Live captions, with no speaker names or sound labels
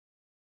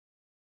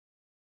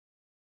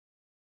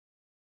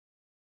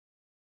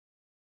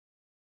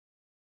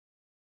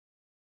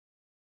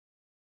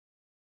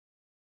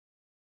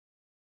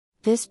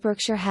This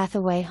Berkshire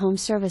Hathaway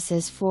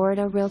HomeServices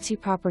Florida Realty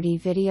property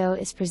video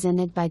is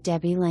presented by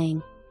Debbie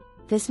Lang.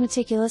 This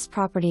meticulous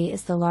property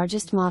is the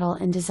largest model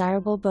in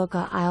desirable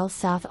Boca Isles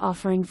South,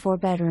 offering 4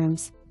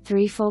 bedrooms,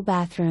 3 full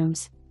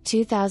bathrooms,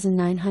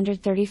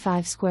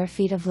 2,935 square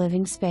feet of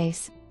living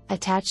space,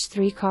 attached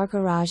 3-car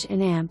garage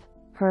and amp,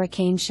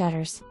 hurricane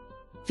shutters.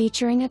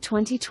 Featuring a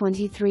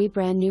 2023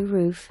 brand new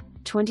roof,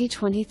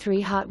 2023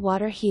 hot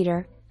water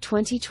heater,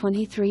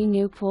 2023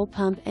 new pool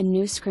pump and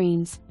new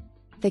screens.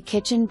 The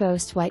kitchen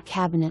boasts white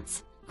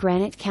cabinets,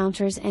 granite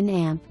counters and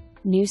amp,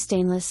 new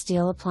stainless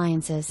steel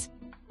appliances.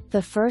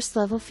 The first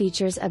level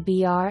features a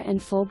BR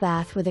and full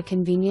bath with a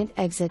convenient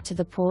exit to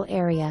the pool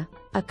area,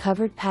 a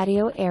covered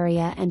patio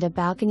area and a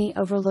balcony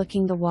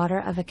overlooking the water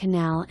of a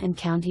canal and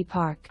county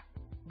park.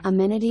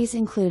 Amenities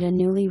include a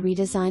newly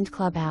redesigned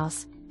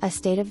clubhouse, a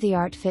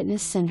state-of-the-art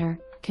fitness center,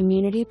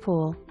 community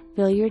pool,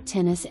 billiard,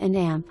 tennis and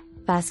amp,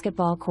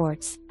 basketball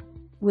courts.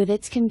 With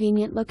its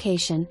convenient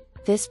location,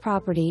 this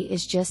property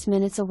is just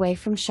minutes away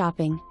from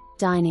shopping,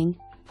 dining,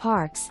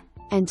 parks,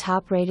 and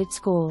top-rated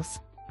schools.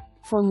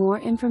 For more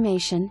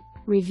information,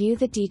 review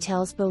the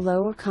details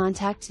below or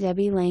contact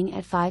Debbie Lang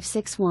at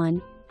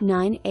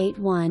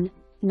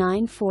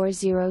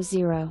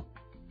 561-981-9400.